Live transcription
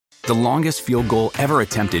The longest field goal ever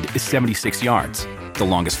attempted is 76 yards. The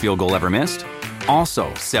longest field goal ever missed?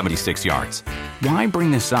 Also 76 yards. Why bring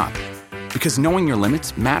this up? Because knowing your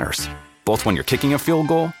limits matters, both when you're kicking a field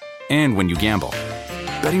goal and when you gamble.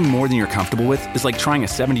 Betting more than you're comfortable with is like trying a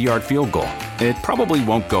 70-yard field goal. It probably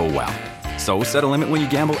won't go well. So set a limit when you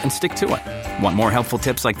gamble and stick to it. Want more helpful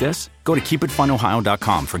tips like this? Go to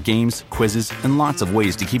keepitfunohio.com for games, quizzes, and lots of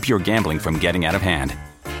ways to keep your gambling from getting out of hand.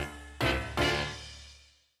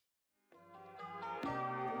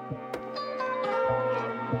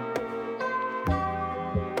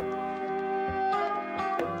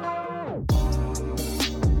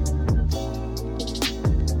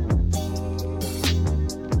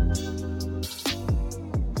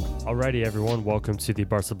 Alrighty, everyone. Welcome to the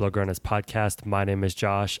Barca Blaugranas podcast. My name is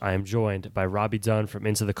Josh. I am joined by Robbie Dunn from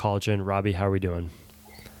Into the Cauldron. Robbie, how are we doing?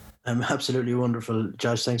 I'm absolutely wonderful.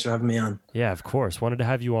 Josh, thanks for having me on. Yeah, of course. Wanted to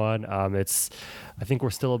have you on. I think we're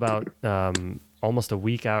still about almost a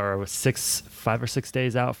week out, or 5 or 6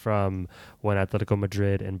 days out from when Atletico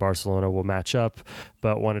Madrid and Barcelona will match up,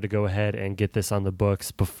 but wanted to go ahead and get this on the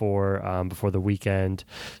books before the weekend.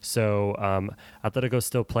 So Atletico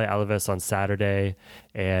still play Alaves on Saturday,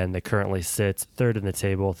 and they currently sit third in the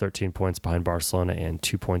table, 13 points behind Barcelona and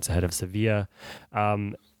 2 points ahead of Sevilla.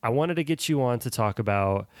 I wanted to get you on to talk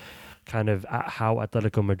about kind of how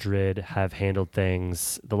Atletico Madrid have handled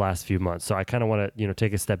things the last few months. So I kind of want to,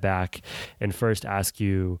 take a step back and first ask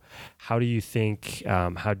you, how do you think,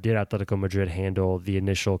 how did Atletico Madrid handle the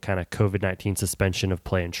initial kind of COVID-19 suspension of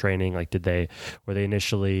play and training? Like, were they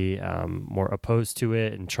initially more opposed to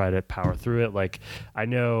it and try to power through it? Like, I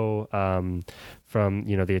know from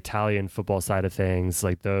the Italian football side of things,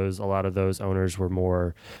 like a lot of those owners were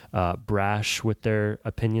more brash with their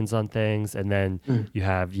opinions on things, and then you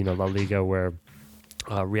have La Liga, where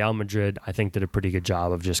Real Madrid, I think, did a pretty good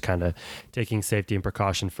job of just kind of taking safety and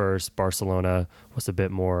precaution first. Barcelona was a bit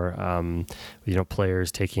more,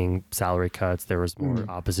 players taking salary cuts. There was more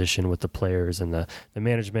opposition with the players and the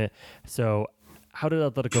management. So how did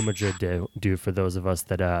Atletico Madrid do for those of us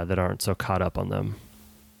that aren't so caught up on them?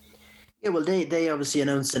 Yeah, well, they obviously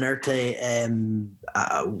announced an ERTE. I'm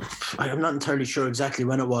not entirely sure exactly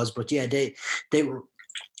when it was, but yeah,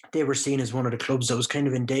 they were seen as one of the clubs that was kind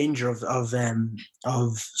of in danger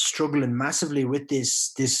of struggling massively with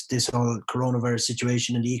this whole coronavirus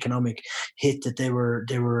situation and the economic hit that they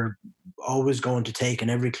were always going to take,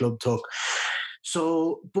 and every club took.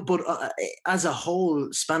 So, but as a whole,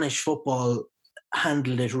 Spanish football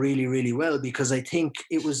handled it really, really well, because I think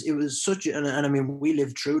it was such, and I mean, we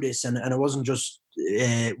lived through this, and it wasn't just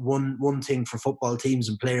one thing for football teams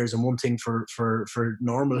and players and one thing for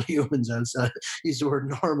normal humans. I'll use the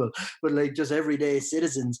word normal, but like just everyday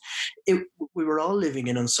citizens, we were all living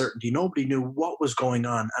in uncertainty. Nobody knew what was going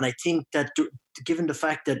on, and I think that given the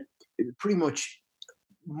fact that pretty much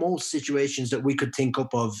most situations that we could think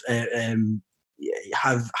up of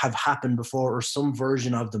have happened before, or some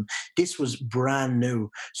version of them, this was brand new.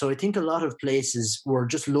 So I think a lot of places were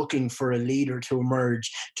just looking for a leader to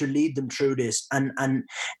emerge to lead them through this, and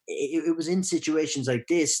it was in situations like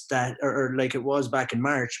this that, or like it was back in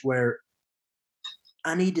March, where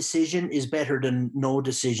any decision is better than no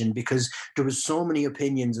decision, because there was so many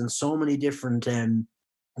opinions and so many different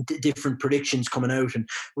predictions coming out, and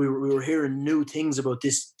we were hearing new things about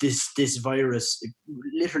this virus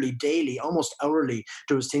literally daily, almost hourly.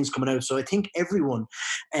 There was things coming out. So I think everyone,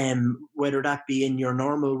 whether that be in your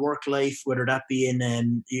normal work life, whether that be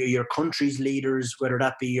in your country's leaders, whether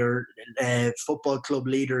that be your football club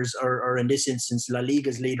leaders, or in this instance La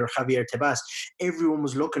Liga's leader Javier Tebas, everyone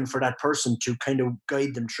was looking for that person to kind of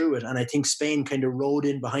guide them through it. And I think Spain kind of rode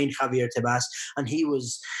in behind Javier Tebas, and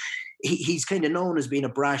he's kind of known as being a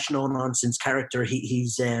brash, no-nonsense character.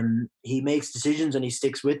 He makes decisions and he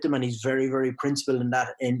sticks with them, and he's very, very principled in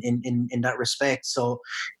that in that respect. So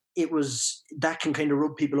it was, that can kind of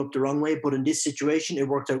rub people up the wrong way, but in this situation, it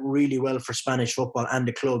worked out really well for Spanish football and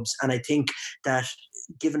the clubs. And I think that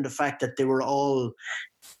given the fact that they were all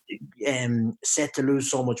set to lose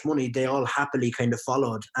so much money, they all happily kind of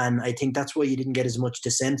followed. And I think that's why you didn't get as much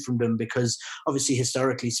dissent from them, because obviously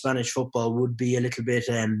historically Spanish football would be a little bit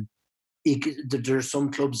there's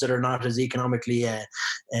some clubs that are not as economically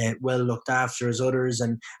well looked after as others,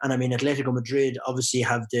 and I mean, Atletico Madrid obviously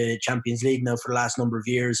have the Champions League now for the last number of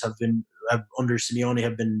years, have under Simeone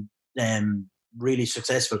have been really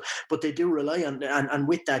successful, but they do rely on, and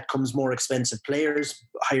with that comes more expensive players,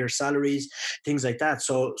 higher salaries, things like that.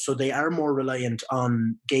 So they are more reliant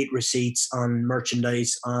on gate receipts, on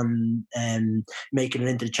merchandise, on making it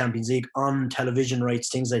into the Champions League, on television rights,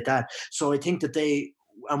 things like that. So I think that they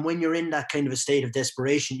when you're in that kind of a state of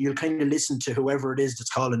desperation, you'll kind of listen to whoever it is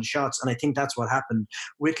that's calling the shots. And I think that's what happened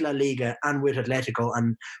with La Liga and with Atletico.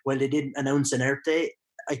 And while they didn't announce an ERTE,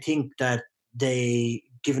 I think that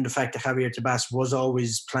given the fact that Javier Tebas was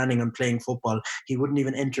always planning on playing football, he wouldn't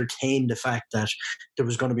even entertain the fact that there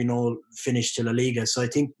was going to be no finish to La Liga. So I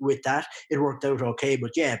think with that, it worked out okay.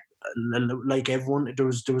 But yeah, like everyone, there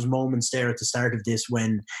was moments there at the start of this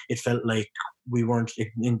when it felt like we weren't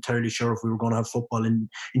entirely sure if we were going to have football in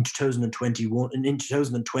 2021 and in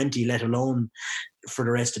 2020, let alone for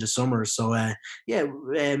the rest of the summer. So I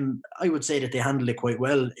would say that they handled it quite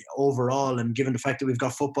well overall, and given the fact that we've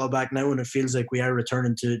got football back now and it feels like we are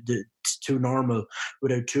returning to normal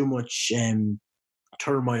without too much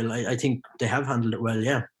turmoil, I think they have handled it well.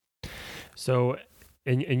 Yeah. So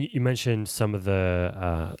and you mentioned some of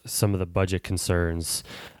the budget concerns.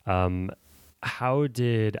 How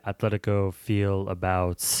did Atletico feel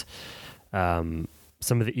about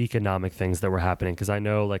some of the economic things that were happening? Because I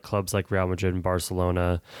know like clubs like Real Madrid and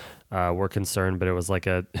Barcelona were concerned, but it was like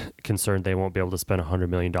a concern they won't be able to spend $100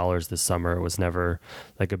 million this summer. It was never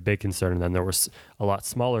like a big concern. And then there was a lot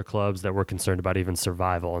smaller clubs that were concerned about even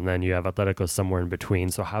survival. And then you have Atletico somewhere in between.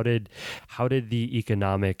 So how did the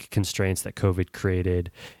economic constraints that COVID created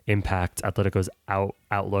impact Atletico's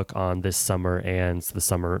outlook on this summer and the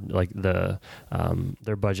summer, like their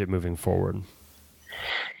budget moving forward?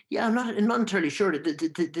 Yeah, I'm not entirely sure.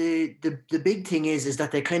 The big thing is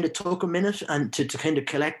that they kind of took a minute and to kind of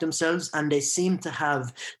collect themselves, and they seem to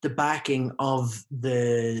have the backing of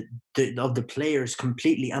the players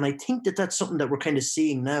completely. And I think that that's something that we're kind of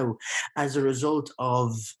seeing now as a result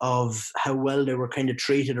of how well they were kind of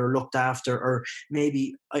treated or looked after, or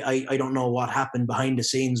maybe I don't know what happened behind the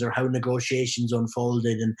scenes or how negotiations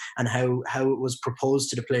unfolded and how it was proposed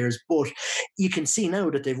to the players. But you can see now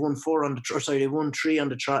that they've won 3 on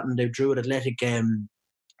the trot, and they drew at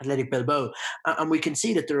Athletic Bilbao, and we can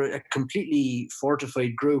see that they're a completely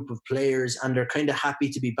fortified group of players, and they're kind of happy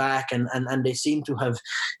to be back, and they seem to have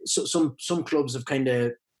some clubs have kind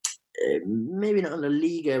of maybe not in La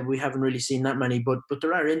Liga, we haven't really seen that many, but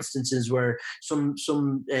there are instances where some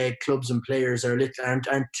clubs and players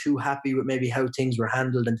aren't too happy with maybe how things were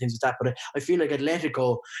handled and things like that. But I feel like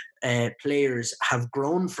Atletico players have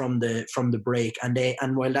grown from the break,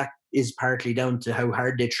 and while that is partly down to how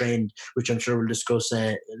hard they trained, which I'm sure we'll discuss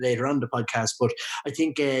later on the podcast. But I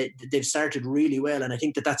think they've started really well, and I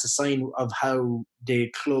think that that's a sign of how the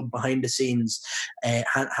club behind the scenes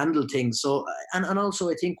handle things. So, and also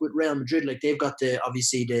I think with Real Madrid, like they've got the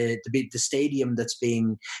stadium that's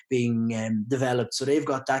being developed, so they've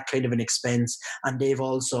got that kind of an expense, and they've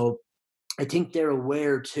also, I think they're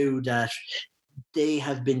aware too that they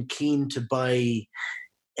have been keen to buy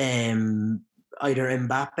either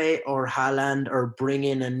Mbappe or Haaland, or bring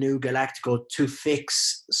in a new Galactico to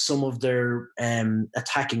fix some of their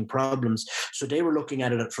attacking problems. So they were looking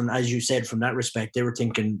at it from, as you said, from that respect, they were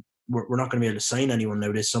thinking, we're not going to be able to sign anyone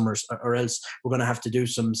now this summer, or else we're going to have to do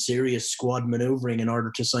some serious squad maneuvering in order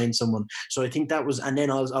to sign someone. So I think that was, and then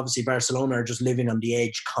obviously Barcelona are just living on the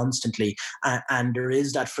edge constantly, and there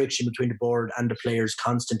is that friction between the board and the players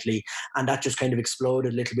constantly, and that just kind of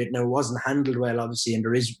exploded a little bit. Now it wasn't handled well, obviously, and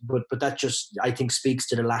there is, but that just, I think, speaks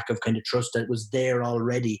to the lack of kind of trust that was there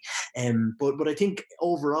already. But I think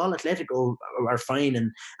overall Atletico are fine,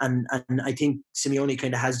 and I think Simeone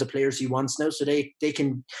kind of has the players he wants now, so they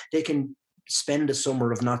can spend a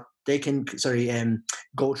summer of not. They can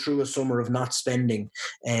go through a summer of not spending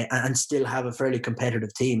and still have a fairly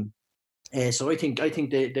competitive team. So I think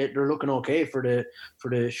they're looking okay for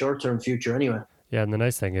the short term future anyway. Yeah, and the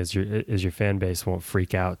nice thing is your fan base won't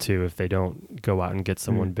freak out too if they don't go out and get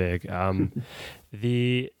someone big.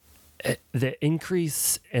 The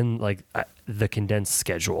increase in like the condensed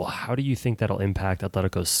schedule, how do you think that'll impact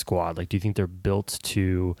Atletico's squad? Like, do you think they're built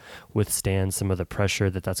to withstand some of the pressure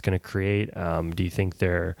that's going to create? Do you think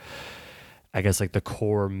they're, I guess, like the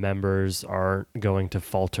core members aren't going to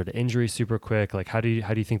falter to injury super quick? Like, how do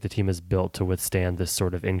you think the team is built to withstand this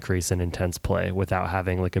sort of increase in intense play without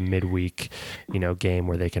having like a midweek, game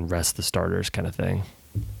where they can rest the starters kind of thing?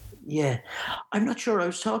 Yeah, I'm not sure. I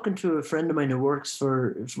was talking to a friend of mine who works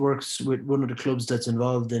with one of the clubs that's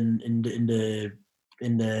involved in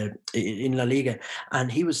La Liga,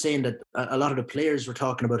 and he was saying that a lot of the players were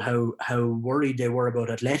talking about how worried they were about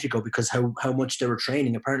Atletico because how much they were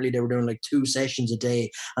training. Apparently, they were doing like 2 sessions a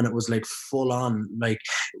day, and it was like full on. Like,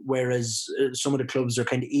 whereas some of the clubs are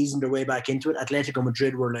kind of easing their way back into it. Atletico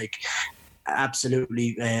Madrid were like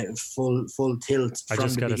absolutely full tilt. I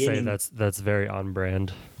just gotta say that's very on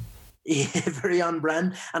brand. very on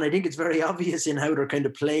brand, and I think it's very obvious in how they're kind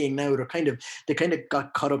of playing now. They kind of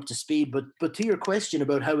got caught up to speed. But to your question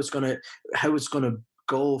about how it's gonna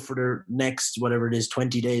go for their next, whatever it is,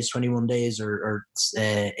 20 days, 21 days, or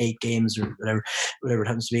 8 games, or whatever it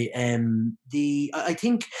happens to be. I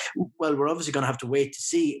think, well, we're obviously going to have to wait to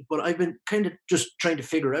see, but I've been kind of just trying to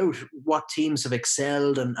figure out what teams have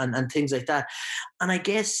excelled and things like that. And I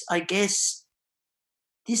guess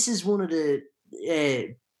this is one of the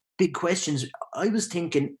big questions. I was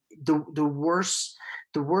thinking the worse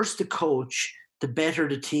the coach, the better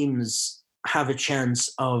the teams have a chance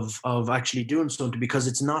of actually doing something, because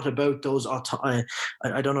it's not about those I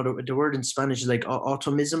don't know the word in Spanish is like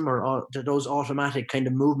automism, or those automatic kind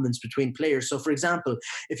of movements between players. So for example,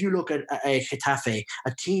 if you look at Getafe,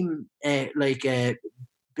 a team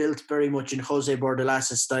built very much in Jose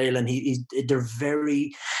Bordalás' style, and they're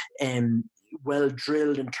very well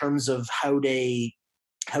drilled in terms of how they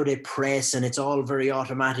press, and it's all very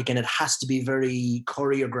automatic, and it has to be very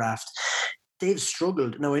choreographed. They've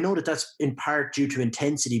struggled. Now I know that that's in part due to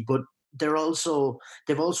intensity, but they've also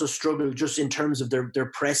struggled just in terms of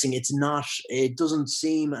their pressing. It doesn't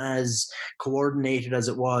seem as coordinated as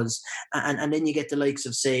it was, and then you get the likes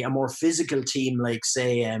of, say, a more physical team like,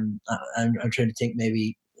 say, I'm trying to think,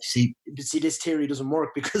 maybe. See, this theory doesn't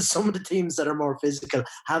work, because some of the teams that are more physical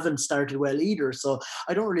haven't started well either. So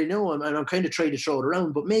I don't really know, and I'm kind of trying to show it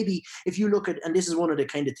around. But maybe if you look at, and this is one of the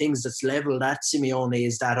kind of things that's leveled at Simeone,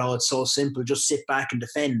 is that, it's so simple, just sit back and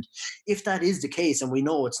defend. If that is the case, and we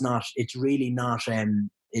know it's not, it's really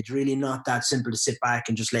not that simple to sit back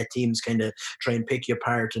and just let teams kind of try and pick you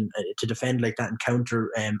apart and to defend like that and counter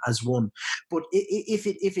as one. But if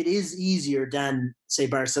it is easier than, say,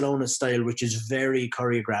 Barcelona's style, which is very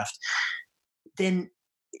choreographed, then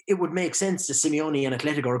it would make sense that Simeone and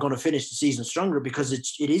Atletico are going to finish the season stronger, because it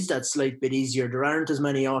is that slight bit easier. There aren't as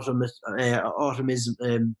many automatic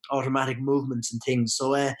movements and things.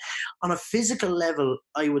 So on a physical level,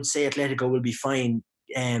 I would say Atletico will be fine.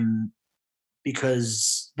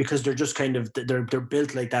 Because they're just kind of they're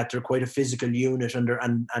built like that. They're quite a physical unit, and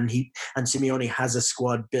Simeone has a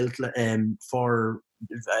squad built for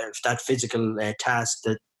that physical task,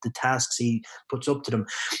 that the tasks he puts up to them.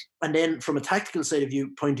 And then from a tactical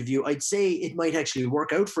point of view, I'd say it might actually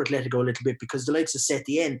work out for Atletico a little bit, because the likes of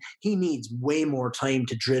Setien, he needs way more time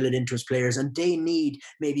to drill it into his players, and they need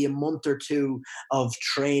maybe a month or two of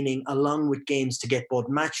training along with games to get both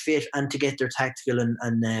match fit and to get their tactical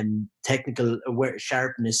and technical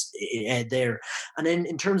sharpness there. And then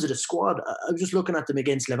in terms of the squad, I was just looking at them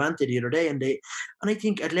against Levante the other day, and I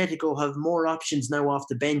think Atletico have more options now off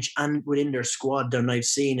the bench and within their squad than I've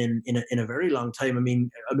seen in a very long time. I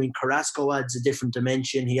mean, Carrasco adds a different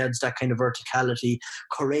dimension. He adds that kind of verticality.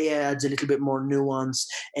 Correa adds a little bit more nuance.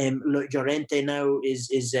 Llorente now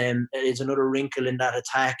is another wrinkle in that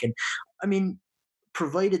attack. And I mean,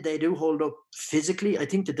 provided they do hold up physically, I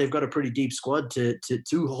think that they've got a pretty deep squad to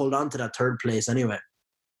hold on to that third place anyway.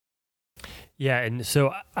 Yeah, and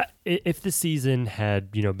so if the season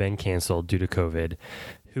had been canceled due to COVID,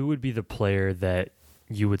 who would be the player that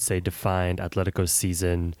you would say defined Atletico's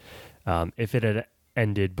season if it had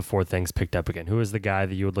ended before things picked up again? Who is the guy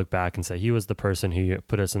that you would look back and say, he was the person who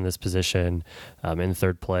put us in this position in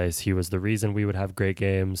third place? He was the reason we would have great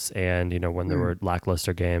games, and when there were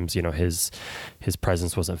lackluster games, his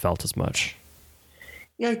presence wasn't felt as much.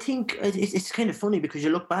 Yeah, I think it's kind of funny, because you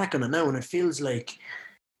look back on it now and it feels like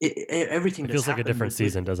everything. It feels like a different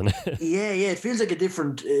season, doesn't it? Yeah, it feels like a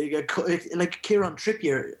different, like Kieran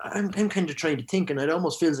Trippier. I'm kind of trying to think, and it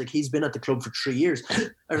almost feels like he's been at the club for 3 years.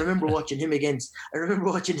 I remember watching him at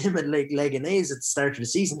like Leganés at the start of the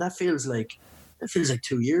season. That feels like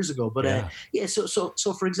 2 years ago. But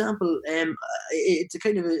so for example, it's a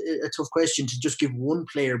kind of a tough question to just give one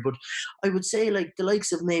player, but I would say like the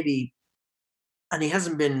likes of maybe. And he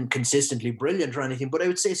hasn't been consistently brilliant or anything, but I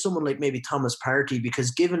would say someone like maybe Thomas Partey,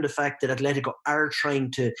 because given the fact that Atletico are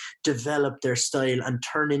trying to develop their style and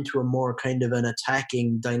turn into a more kind of an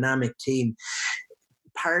attacking, dynamic team,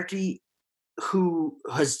 Partey, who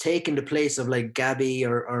has taken the place of like Gabi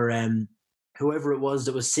or whoever it was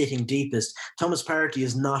that was sitting deepest, Thomas Partey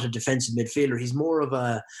is not a defensive midfielder. He's more of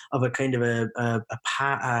a kind of a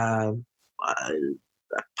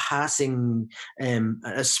passing,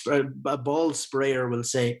 a ball sprayer, we'll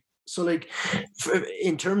say. So, like,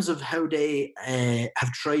 in terms of how they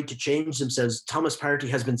have tried to change themselves, Thomas Partey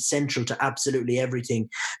has been central to absolutely everything.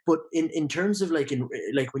 But in terms of like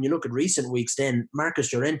when you look at recent weeks, then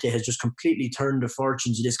Marcos Llorente has just completely turned the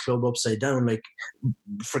fortunes of this club upside down. Like,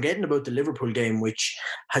 forgetting about the Liverpool game, which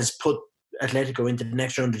has put Atletico into the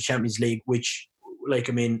next round of the Champions League, which like,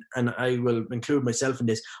 I mean, and I will include myself in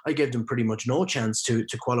this, I gave them pretty much no chance to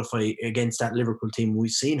qualify against that Liverpool team.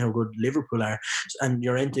 We've seen how good Liverpool are, and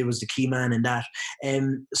Llorente was the key man in that.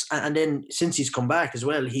 And then since he's come back as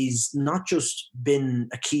well, he's not just been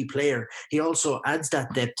a key player, he also adds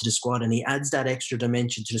that depth to the squad, and he adds that extra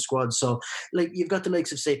dimension to the squad. So, like, you've got the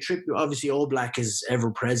likes of, say, Trippier. Obviously, Oblak is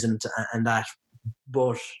ever present and that,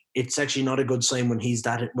 but it's actually not a good sign when he's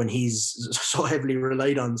so heavily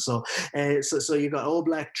relied on. So you got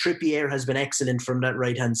Oblak. Trippier has been excellent from that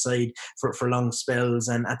right hand side for long spells,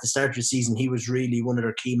 and at the start of the season he was really one of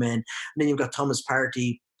their key men. And then you've got Thomas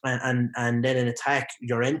Partey, and then in attack,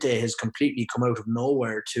 Llorente has completely come out of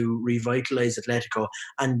nowhere to revitalise Atletico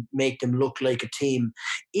and make them look like a team.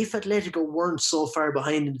 If Atletico weren't so far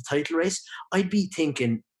behind in the title race, I'd be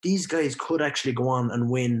thinking these guys could actually go on and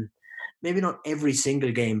win. Maybe not every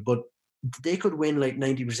single game, but they could win like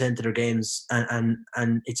 90% of their games. And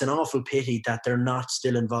it's an awful pity that they're not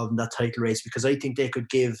still involved in that title race, because I think they could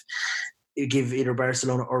give either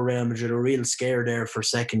Barcelona or Real Madrid a real scare there for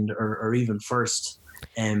second or even first.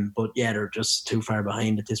 But yeah, they're just too far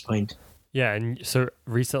behind at this point. Yeah, and so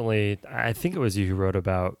recently, I think it was you who wrote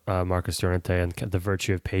about Marcos Llorente and the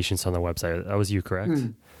virtue of patience on the website. That was you, correct?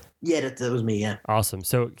 Yeah, that was me, yeah. Awesome.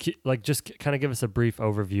 So, like, just kind of give us a brief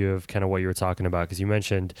overview of kind of what you were talking about, because you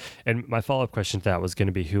mentioned, and my follow-up question to that was going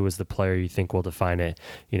to be, who is the player you think will define it,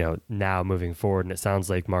 now moving forward? And it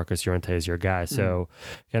sounds like Marcos Llorente is your guy. So,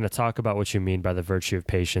 kind of talk about what you mean by the virtue of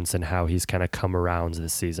patience and how he's kind of come around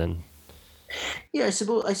this season. Yeah, I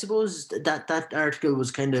suppose that article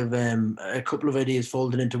was kind of a couple of ideas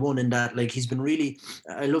folded into one, in that, like, he's been really,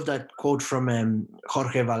 I love that quote from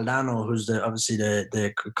Jorge Valdano, who's obviously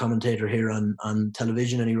the commentator here on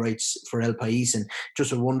television, and he writes for El País, and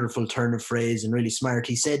just a wonderful turn of phrase and really smart.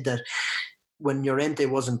 He said that when Llorente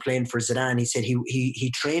wasn't playing for Zidane, he said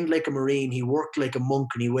he trained like a Marine, he worked like a monk,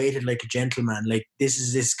 and he waited like a gentleman. Like, this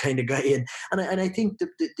is this kind of guy. And I think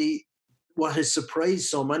the what has surprised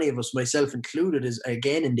so many of us, myself included, is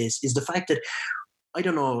the fact that, I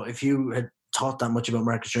don't know if you had thought that much about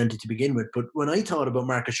Marcos Llorente to begin with, but when I thought about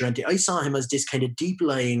Marcos Llorente, I saw him as this kind of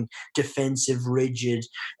deep-lying, defensive, rigid,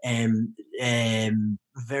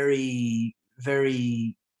 very,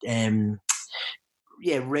 very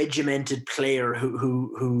regimented player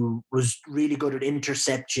who was really good at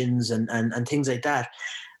interceptions and things like that.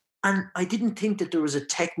 And I didn't think that there was a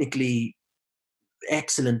technically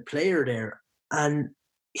excellent player there. And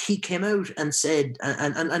he came out and said,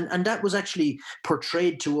 and that was actually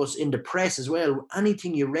portrayed to us in the press as well.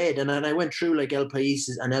 Anything you read, and I went through like El País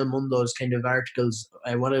and El Mundo's kind of articles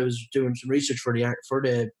when I was doing some research for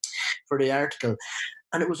the article,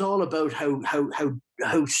 and it was all about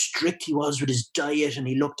how strict he was with his diet, and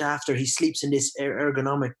he sleeps in this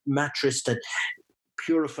ergonomic mattress that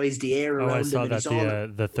purifies the air around him. I saw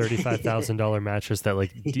that the $35,000 mattress that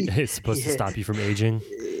is supposed to stop you from aging.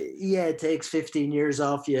 Yeah, it takes 15 years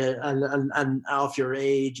off you and off your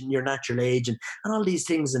age and your natural age and all these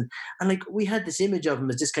things, and like, we had this image of him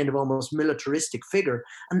as this kind of almost militaristic figure,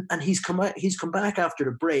 and he's come back after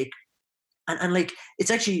the break. And like, it's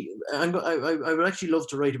actually, I would actually love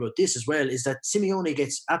to write about this as well, is that Simeone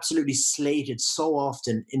gets absolutely slated so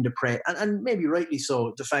often in the press, and maybe rightly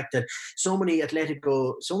so, the fact that so many attacking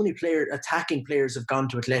players have gone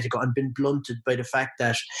to Atletico and been blunted by the fact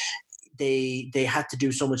that they had to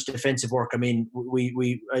do so much defensive work. I mean,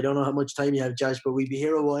 we I don't know how much time you have, Josh, but we'd be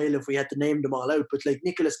here a while if we had to name them all out. But like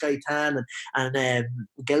Nicolas Gaitan and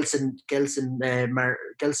Gelson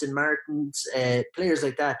Martins, players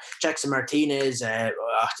like that, Jackson Martinez, the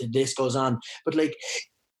list goes on. But like,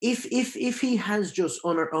 if he has just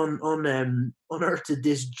unearthed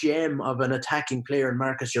this gem of an attacking player in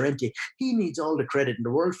Marcos Llorente, he needs all the credit in the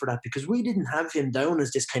world for that, because we didn't have him down as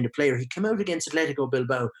this kind of player. He came out against Athletic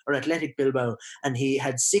Bilbao, and he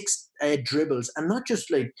had 6 dribbles, and not just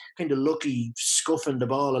like kind of lucky scuffing the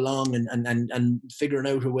ball along and figuring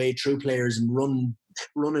out a way through players and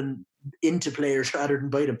running into players rather than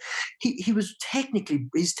by them. He's technically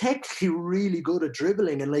really good at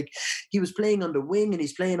dribbling, and like, he was playing on the wing, and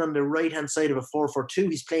he's playing on the right hand side of a 4-4-2.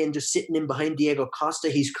 He's playing just sitting in behind Diego Costa.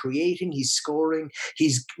 He's creating, he's scoring,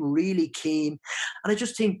 he's really keen. And I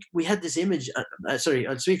just think we had this image, sorry,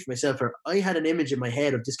 I'll speak for myself here. I had an image in my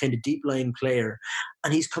head of this kind of deep lying player,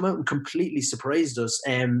 and he's come out and completely surprised us.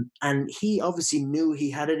 And he obviously knew he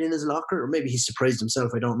had it in his locker, or maybe he surprised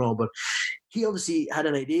himself, I don't know, but he obviously had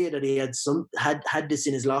an idea that he had this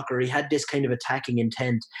in his locker. He had this kind of attacking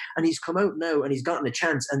intent, and he's come out now and he's gotten a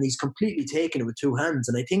chance, and he's completely taken it with 2 hands.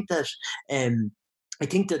 And I think that I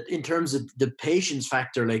think that in terms of the patience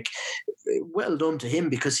factor, like, well done to him,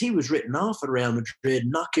 because he was written off at Real Madrid,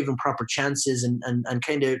 not given proper chances, and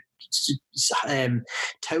kind of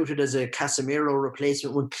touted as a Casemiro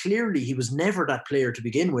replacement when clearly he was never that player to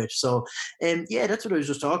begin with. So, yeah, that's what I was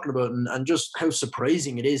just talking about, and just how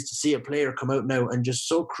surprising it is to see a player come out now and just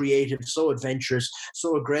so creative, so adventurous,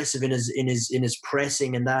 so aggressive in his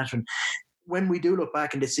pressing and that. And when we do look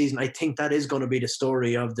back in this season, I think that is going to be the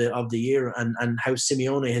story of the year, and how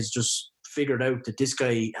Simeone has just figured out that this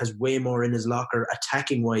guy has way more in his locker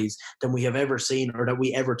attacking wise than we have ever seen, or that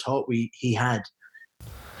we ever thought he had.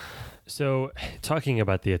 So, talking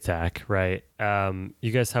about the attack, right?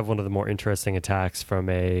 You guys have one of the more interesting attacks from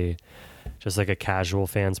just like a casual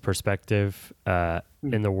fan's perspective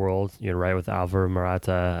in the world. Right, with Alvaro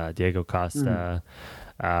Morata, Diego Costa.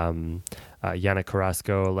 Yannick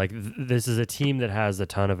Carrasco. Like, this is a team that has a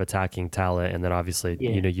ton of attacking talent, and then obviously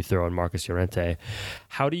you throw in Marcus Llorente.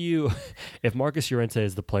 How do you, if Marcus Llorente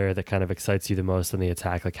is the player that kind of excites you the most in the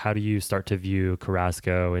attack, like, how do you start to view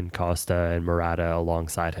Carrasco and Costa and Morata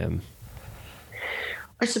alongside him?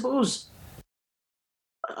 I suppose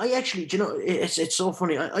I actually, it's so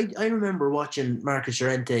funny. I remember watching Marcus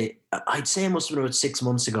Llorente. I'd say it must have been about 6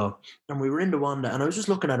 months ago, and we were in the Wanda, and I was just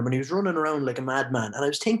looking at him, and he was running around like a madman, and I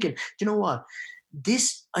was thinking, do you know what?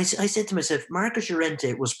 I said to myself, Marcus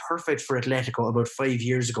Llorente was perfect for Atletico about 5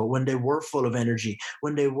 years ago, when they were full of energy,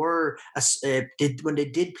 when they were when they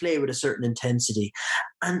did play with a certain intensity,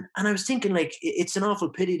 and I was thinking, like, it's an awful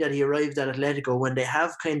pity that he arrived at Atletico when they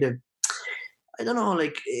have kind of, I don't know,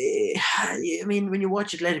 like, I mean, when you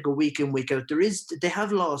watch Atletico week in, week out, they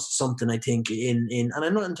have lost something, I think, and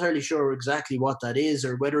I'm not entirely sure exactly what that is,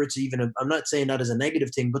 or whether it's even, I'm not saying that as a negative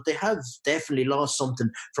thing, but they have definitely lost something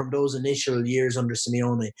from those initial years under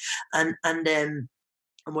Simeone. And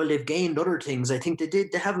while they've gained other things, I think they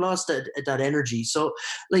have lost that energy. So,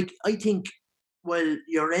 like, I think, while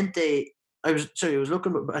Llorente, I was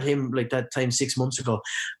looking at him like that time 6 months ago,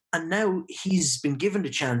 and now he's been given the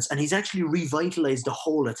chance, and he's actually revitalized the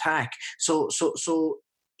whole attack. So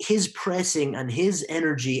his pressing and his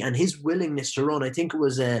energy and his willingness to run. I think it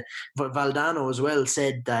was Valdano as well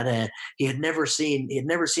said that he had never seen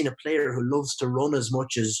a player who loves to run as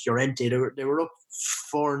much as Llorente. They were up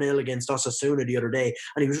 4-0 against Osasuna the other day,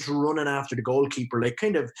 and he was just running after the goalkeeper, like,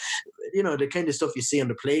 kind of, the kind of stuff you see on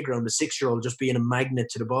the playground, the 6-year-old just being a magnet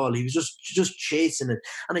to the ball. He was just chasing it,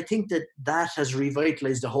 and I think that has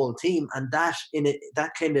revitalized the whole team, and that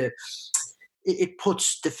kind of, it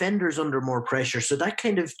puts defenders under more pressure. So that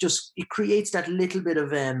kind of it creates that little bit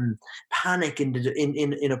of panic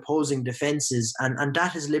in opposing defenses, and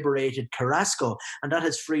that has liberated Carrasco, and that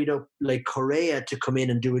has freed up, like, Correa to come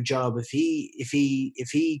in and do a job if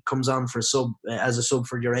he comes on for as a sub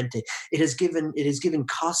for Llorente. It has given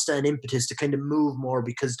Costa an impetus to kind of move more,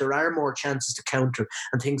 because there are more chances to counter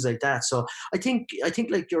and things like that. So I think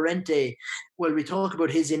like Llorente, well, we talk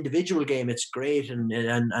about his individual game, it's great, and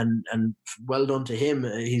well done to him.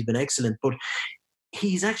 He's been excellent, but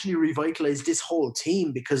he's actually revitalized this whole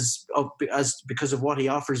team because of what he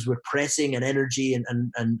offers with pressing and energy,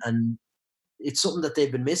 and it's something that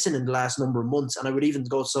they've been missing in the last number of months. And I would even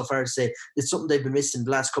go so far as to say it's something they've been missing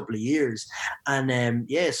the last couple of years. And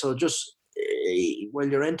so just while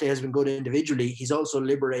Llorente has been good individually, he's also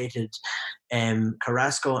liberated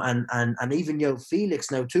Carrasco and even Felix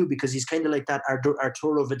now too, because he's kind of like that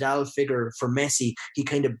Arturo Vidal figure for Messi. He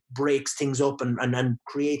kind of breaks things up and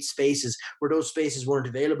creates spaces where those spaces weren't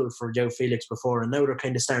available for Felix before, and now they're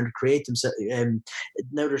kind of starting to create themselves.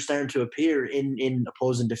 Now they're starting to appear in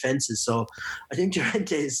opposing defenses. So I think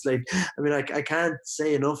Llorente is, like, I mean, I can't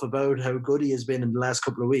say enough about how good he has been in the last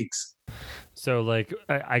couple of weeks. So, like,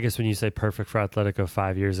 I guess when you say perfect for Atletico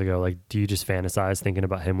 5 years ago, like, do you just fantasize thinking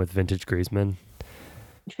about him with vintage Griezmann?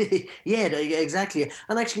 Yeah, exactly.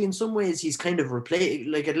 And actually, in some ways, he's kind of replaced.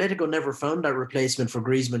 Like, Atletico never found that replacement for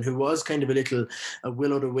Griezmann, who was kind of a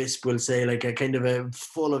will-o'-the-wisp, we'll say, like a kind of a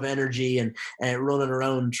full of energy and running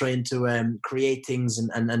around trying to create things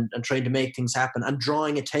and trying to make things happen and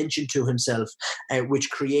drawing attention to himself,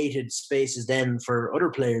 which created spaces then for other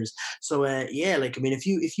players. So yeah, like, I mean, if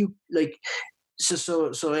you like.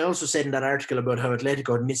 So I also said in that article about how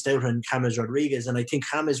Atletico had missed out on James Rodriguez, and I think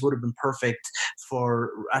James would have been perfect for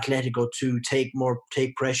Atletico to take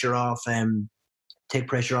pressure off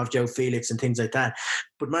João Felix and things like that.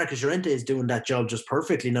 But Marcus Llorente is doing that job just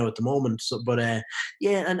perfectly now at the moment. So, but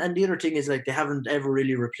yeah, and the other thing is, like, they haven't ever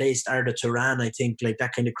really replaced Arda Turan. I think, like,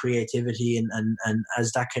 that kind of creativity and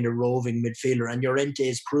as that kind of roving midfielder. And Llorente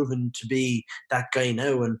is proven to be that guy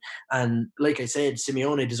now. And like I said,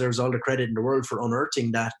 Simeone deserves all the credit in the world for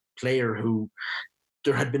unearthing that player who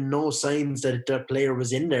there had been no signs that that player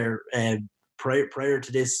was in there prior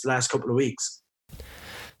to this last couple of weeks.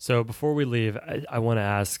 So before we leave, I want to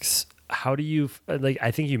ask, how do you like?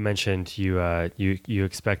 I think you mentioned you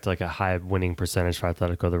expect like a high winning percentage for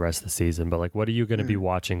Atletico the rest of the season, but like, what are you going to be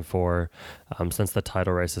watching for? Since the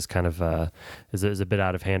title race is kind of is a bit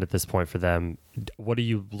out of hand at this point for them. What are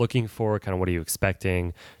you looking for? Kind of what are you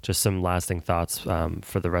expecting? Just some lasting thoughts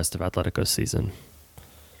for the rest of Atletico's season.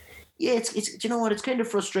 Yeah, it's you know what, it's kind of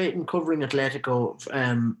frustrating covering Atletico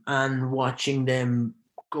and watching them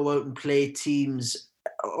go out and play teams.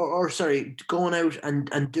 Or sorry, going out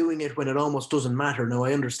and doing it when it almost doesn't matter. Now,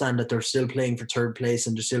 I understand that they're still playing for third place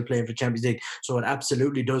and they're still playing for Champions League, so it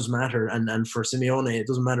absolutely does matter. And for Simeone, it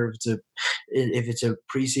doesn't matter if it's a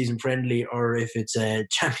pre-season friendly or if it's a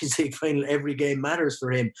Champions League final. Every game matters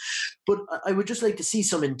for him. But I would just like to see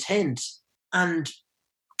some intent. And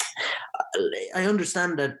I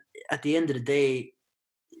understand that at the end of the day,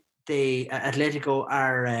 Atletico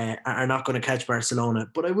are not going to catch Barcelona,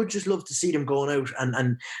 but I would just love to see them going out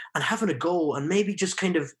and having a go, and maybe just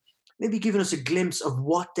kind of maybe giving us a glimpse of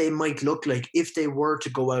what they might look like if they were to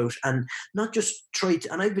go out and not just try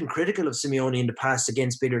to. And I've been critical of Simeone in the past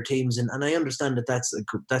against bigger teams, and I understand that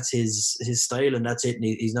that's his style and that's it, and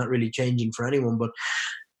he's not really changing for anyone, but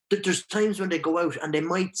there's times when they go out and they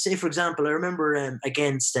might say, for example, I remember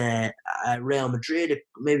against Real Madrid,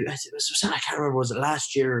 maybe I can't remember, was it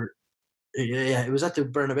last year? Yeah, it was at the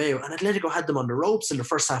Bernabeu, and Atletico had them on the ropes in the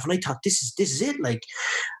first half, and I thought this is it, like,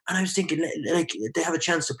 and I was thinking like they have a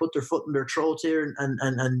chance to put their foot in their throat here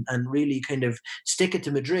and really kind of stick it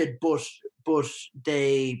to Madrid, but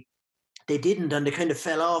they didn't, and they kind of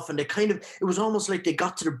fell off, and it was almost like they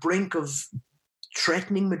got to the brink of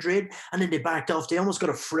threatening Madrid and then they backed off. They almost got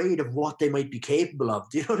afraid of what they might be capable of.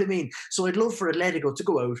 Do you know what I mean? So I'd love for Atletico to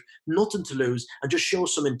go out, nothing to lose, and just show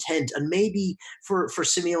some intent, and maybe for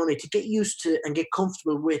Simeone to get used to and get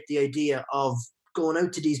comfortable with the idea of going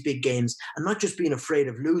out to these big games and not just being afraid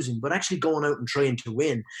of losing, but actually going out and trying to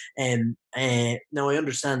win. Now I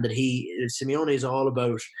understand that Simeone is all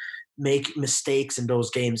about make mistakes in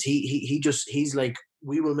those games. He's like,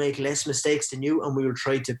 we will make less mistakes than you, and we will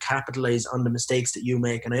try to capitalize on the mistakes that you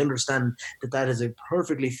make. And I understand that is a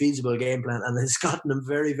perfectly feasible game plan, and it's gotten them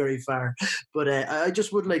very, very far. But I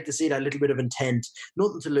just would like to see that little bit of intent,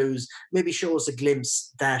 nothing to lose, maybe show us a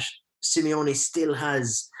glimpse that Simeone still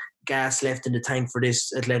has gas left in the tank for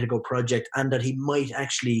this Atletico project, and that he might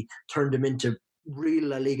actually turn them into real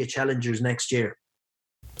La Liga challengers next year.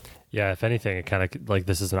 Yeah, if anything, it kind of like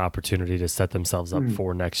this is an opportunity to set themselves up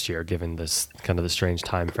for next year, given this kind of the strange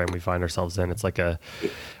time frame we find ourselves in. It's like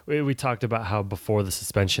we talked about how before the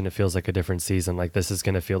suspension, it feels like a different season. Like this is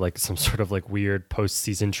going to feel like some sort of like weird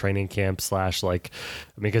post-season training camp / like,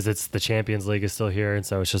 because it's the Champions League is still here. And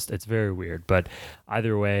so it's very weird. But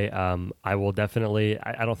either way, I will definitely,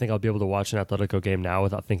 I don't think I'll be able to watch an Atletico game now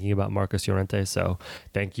without thinking about Marcos Llorente. So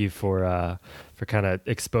thank you for kind of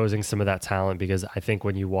exposing some of that talent, because I think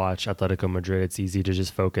when you watch Atletico Madrid, it's easy to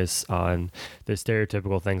just focus on the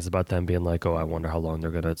stereotypical things about them being like, oh, I wonder how long they're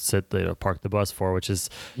going to park the bus for, which is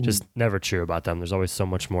just never true about them. There's always so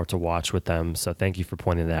much more to watch with them. So thank you for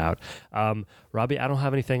pointing that out. Robbie, I don't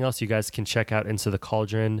have anything else. You guys can check out Into the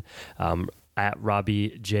Cauldron at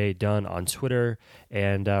Robbie J. Dunn on Twitter.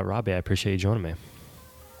 And Robbie, I appreciate you joining me.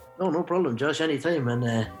 No problem, Josh, anytime.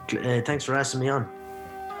 And thanks for asking me on.